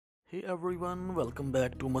Hey everyone, welcome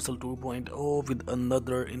back to Muscle 2.0 with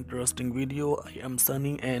another interesting video. I am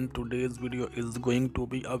Sunny and today's video is going to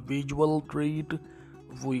be a visual treat.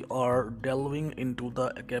 We are delving into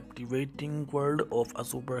the captivating world of a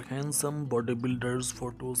super handsome bodybuilder's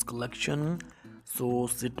photos collection. So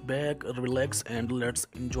sit back, relax and let's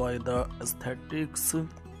enjoy the aesthetics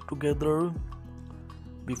together.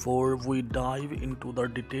 Before we dive into the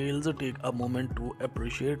details, take a moment to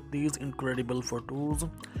appreciate these incredible photos.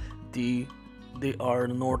 The, they are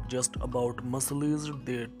not just about muscles,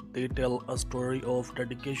 they tell a story of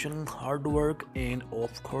dedication, hard work, and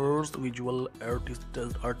of course, visual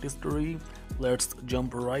artistry. Let's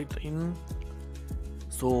jump right in.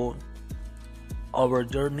 So, our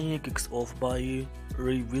journey kicks off by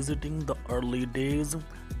revisiting the early days.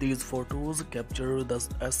 These photos capture the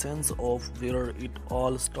essence of where it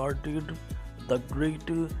all started, the grit,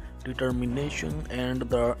 determination, and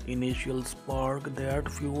the initial spark that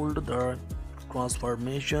fueled the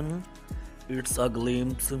transformation. It's a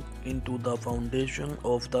glimpse into the foundation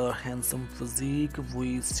of the handsome physique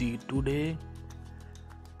we see today.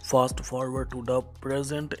 Fast forward to the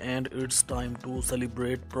present, and it's time to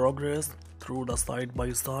celebrate progress. Through the side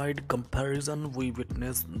by side comparison, we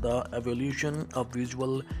witness the evolution of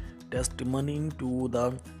visual testimony to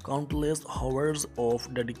the countless hours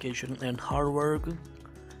of dedication and hard work.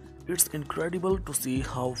 It's incredible to see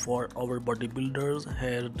how far our bodybuilders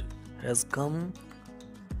has come.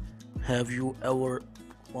 Have you ever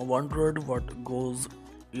wondered what goes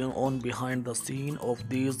on behind the scene of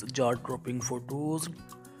these jaw-dropping photos?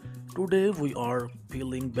 Today we are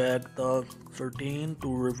peeling back the curtain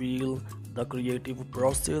to reveal the creative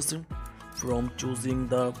process, from choosing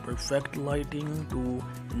the perfect lighting to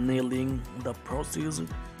nailing the process.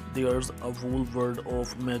 There's a whole world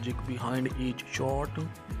of magic behind each shot.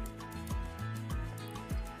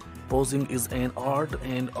 Posing is an art,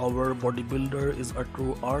 and our bodybuilder is a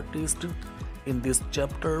true artist. In this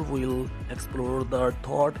chapter, we'll explore the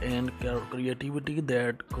thought and creativity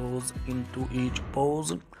that goes into each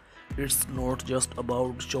pose. It's not just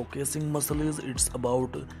about showcasing muscles, it's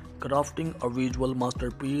about crafting a visual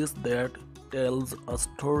masterpiece that tells a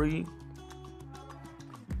story.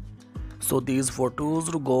 So these photos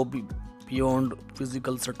go beyond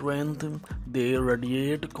physical strength, they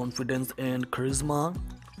radiate confidence and charisma.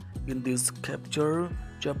 In this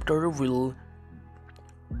chapter we'll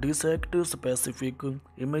dissect specific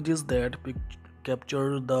images that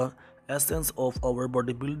capture the essence of our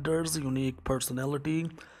bodybuilder's unique personality,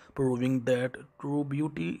 proving that true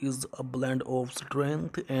beauty is a blend of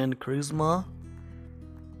strength and charisma.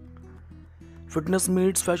 Fitness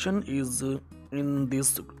meets fashion is in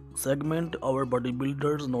this segment. Our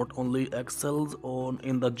bodybuilders not only excels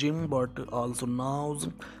in the gym but also knows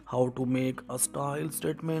how to make a style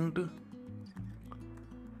statement.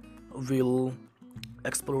 We'll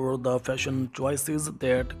explore the fashion choices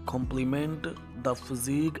that complement the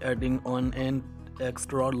physique, adding on an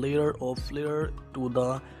extra layer of flair to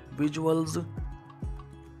the visuals.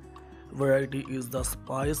 Variety is the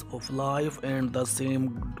spice of life, and the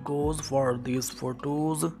same goes for these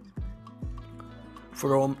photos.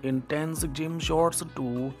 From intense gym shots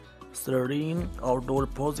to serene outdoor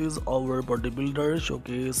poses, our bodybuilders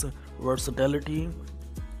showcase versatility.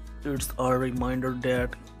 It's a reminder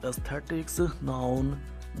that aesthetics, now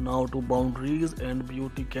to boundaries, and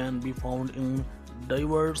beauty can be found in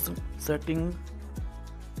diverse settings.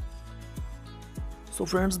 So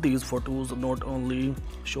friends, these photos not only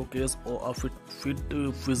showcase a fit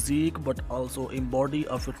physique but also embody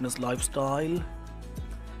a fitness lifestyle.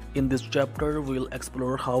 In this chapter, we'll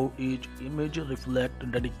explore how each image reflects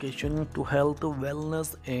dedication to health,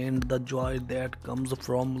 wellness, and the joy that comes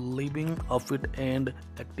from living a fit and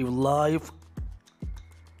active life.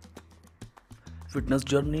 Fitness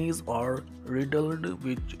journeys are riddled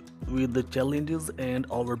with the challenges, and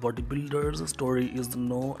our bodybuilder's story is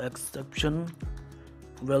no exception.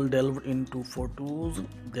 Well delved into photos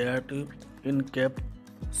that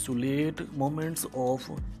encapsulate moments of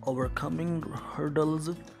overcoming hurdles,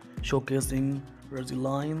 showcasing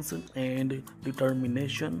resilience and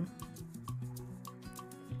determination.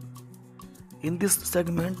 In this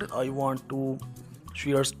segment, I want to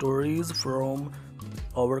share stories from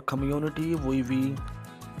our community. We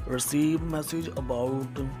receive message about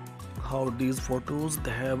how these photos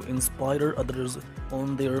have inspired others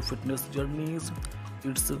on their fitness journeys.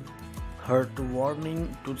 It's heartwarming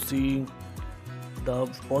to see the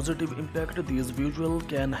positive impact these visuals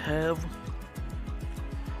can have.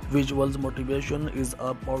 Visuals motivation is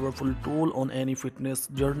a powerful tool on any fitness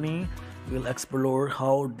journey. We'll explore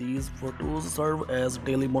how these photos serve as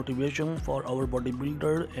daily motivation for our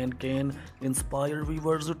bodybuilder and can inspire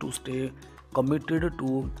viewers to stay committed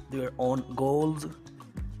to their own goals.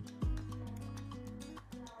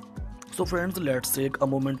 So friends, let's take a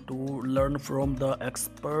moment to learn from the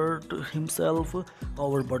expert himself.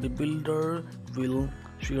 Our bodybuilder will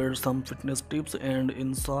share some fitness tips and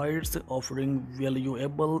insights, offering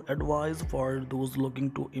valuable advice for those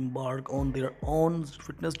looking to embark on their own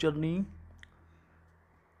fitness journey.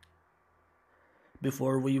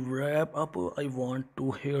 Before we wrap up, I want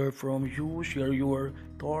to hear from you. Share your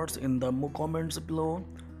thoughts in the comments below.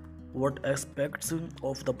 What aspects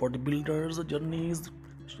of the bodybuilder's journeys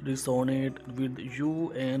resonate with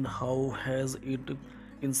you and how has it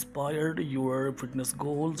inspired your fitness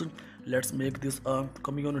goals? Let's make this a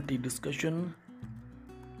community discussion.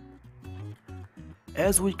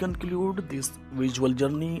 As we conclude this visual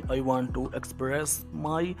journey, I want to express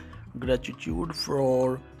my gratitude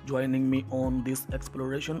for joining me on this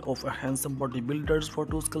exploration of a handsome bodybuilder's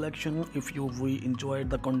photos collection. If we enjoyed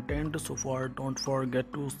the content so far, don't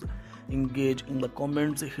forget to engage in the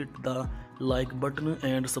comments, hit the like button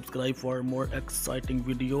and subscribe for more exciting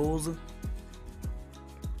videos.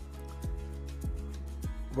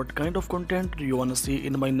 What kind of content do you want to see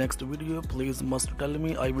in my next video? Please must tell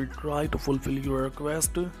me. I will try to fulfill your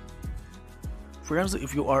request. Friends,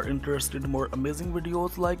 if you are interested in more amazing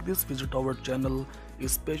videos like this, visit our channel,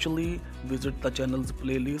 especially visit the channel's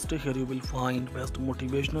playlist. Here you will find best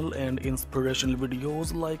motivational and inspirational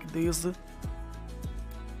videos like this.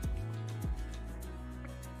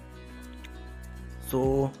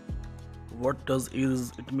 So what does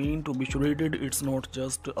it mean to be shredded? It's not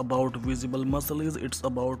just about visible muscles, it's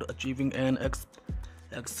about achieving an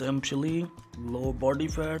exceptionally low body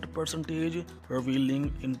fat percentage,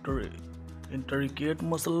 revealing intricate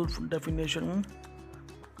muscle definition.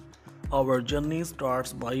 Our journey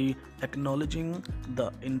starts by acknowledging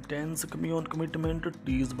the intense commitment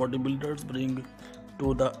these bodybuilders bring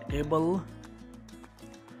to the table.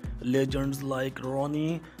 Legends like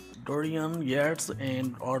Ronnie, Dorian Yates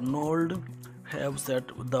and Arnold have set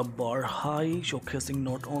the bar high, showcasing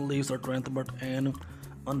not only strength but an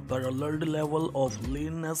unparalleled level of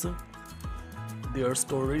leanness. Their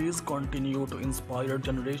stories continue to inspire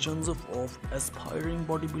generations of aspiring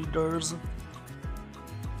bodybuilders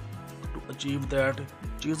to achieve that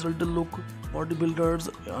chiseled look. Bodybuilders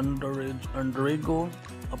undergo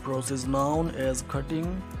a process known as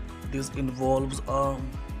cutting. This involves a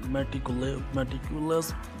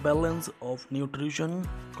meticulous balance of nutrition,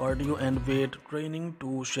 cardio and weight training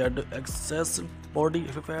to shed excess body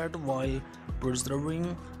fat while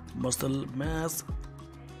preserving muscle mass.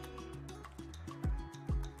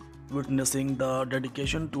 Witnessing the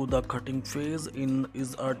dedication to the cutting phase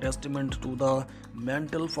is a testament to the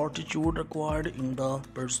mental fortitude required in the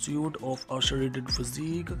pursuit of a shredded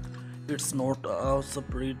physique. It's not a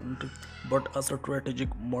sprint but a strategic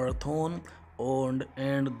marathon,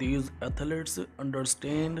 and these athletes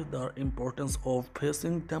understand the importance of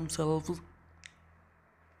pacing themselves.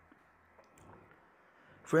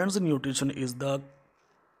 Friends, nutrition is the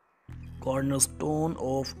cornerstone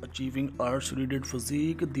of achieving a shredded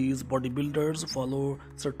physique. These bodybuilders follow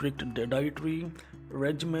strict dietary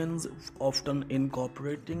regimens, often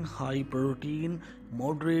incorporating high protein,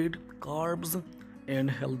 moderate carbs,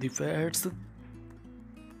 and healthy fats.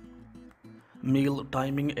 Meal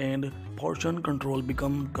timing and portion control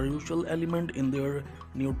become crucial element in their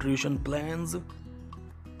nutrition plans.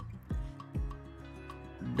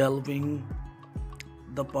 Delving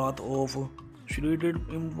the path of shredded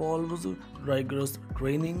involves rigorous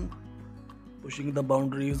training, pushing the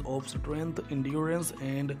boundaries of strength, endurance,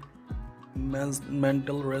 and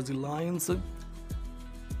mental resilience.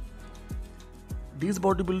 These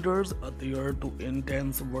bodybuilders adhere to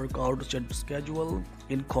intense workout schedule,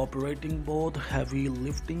 incorporating both heavy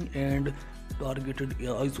lifting and targeted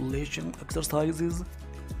isolation exercises.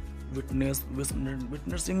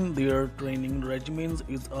 Witnessing their training regimens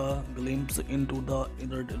is a glimpse into the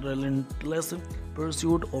relentless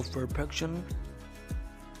pursuit of perfection.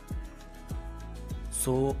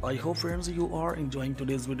 So I hope friends you are enjoying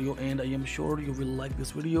today's video, and I am sure you will like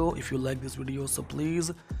this video. If you like this video, so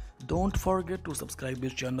please don't forget to subscribe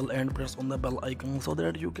this channel and press on the bell icon so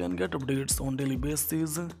that you can get updates on daily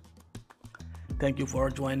basis. Thank you for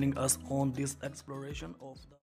joining us on this exploration of the